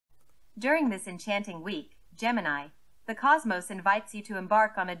During this enchanting week, Gemini, the cosmos invites you to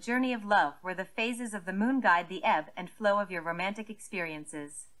embark on a journey of love where the phases of the moon guide the ebb and flow of your romantic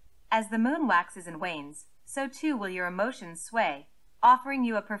experiences. As the moon waxes and wanes, so too will your emotions sway, offering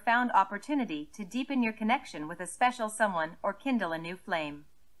you a profound opportunity to deepen your connection with a special someone or kindle a new flame.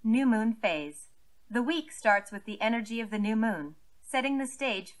 New moon phase. The week starts with the energy of the new moon, setting the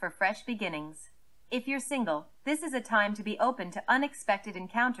stage for fresh beginnings. If you're single, this is a time to be open to unexpected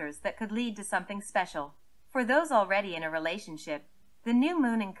encounters that could lead to something special. For those already in a relationship, the new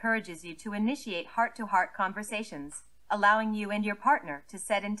moon encourages you to initiate heart-to-heart conversations, allowing you and your partner to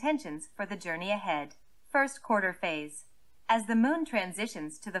set intentions for the journey ahead. First quarter phase. As the moon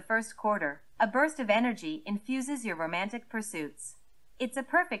transitions to the first quarter, a burst of energy infuses your romantic pursuits. It's a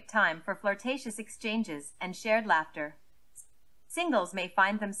perfect time for flirtatious exchanges and shared laughter. Singles may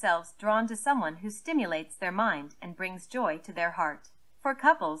find themselves drawn to someone who stimulates their mind and brings joy to their heart. For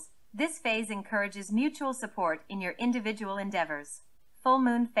couples, this phase encourages mutual support in your individual endeavors. Full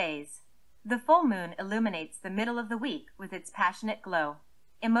moon phase. The full moon illuminates the middle of the week with its passionate glow.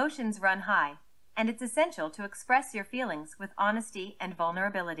 Emotions run high, and it's essential to express your feelings with honesty and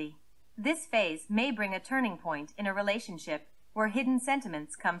vulnerability. This phase may bring a turning point in a relationship where hidden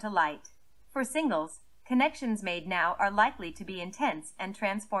sentiments come to light. For singles, connections made now are likely to be intense and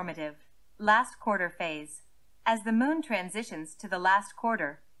transformative. Last quarter phase. As the moon transitions to the last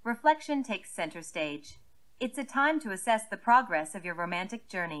quarter, reflection takes center stage. It's a time to assess the progress of your romantic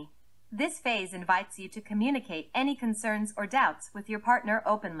journey. This phase invites you to communicate any concerns or doubts with your partner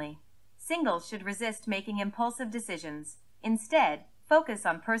openly. Singles should resist making impulsive decisions. Instead, focus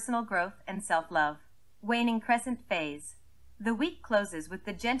on personal growth and self-love. Waning crescent phase. The week closes with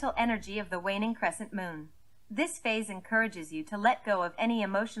the gentle energy of the waning crescent moon. This phase encourages you to let go of any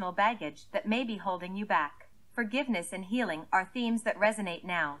emotional baggage that may be holding you back. Forgiveness and healing are themes that resonate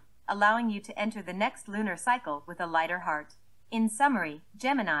now, allowing you to enter the next lunar cycle with a lighter heart. In summary,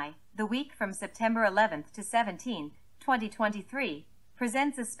 Gemini, the week from September 11th to 17th, 2023,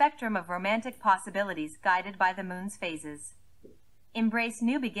 presents a spectrum of romantic possibilities guided by the moon's phases. Embrace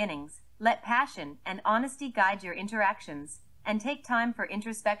new beginnings, let passion and honesty guide your interactions, and take time for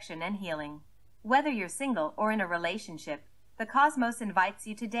introspection and healing. Whether you're single or in a relationship, the cosmos invites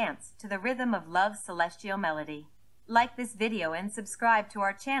you to dance to the rhythm of love's celestial melody. Like this video and subscribe to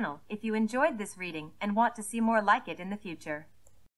our channel if you enjoyed this reading and want to see more like it in the future.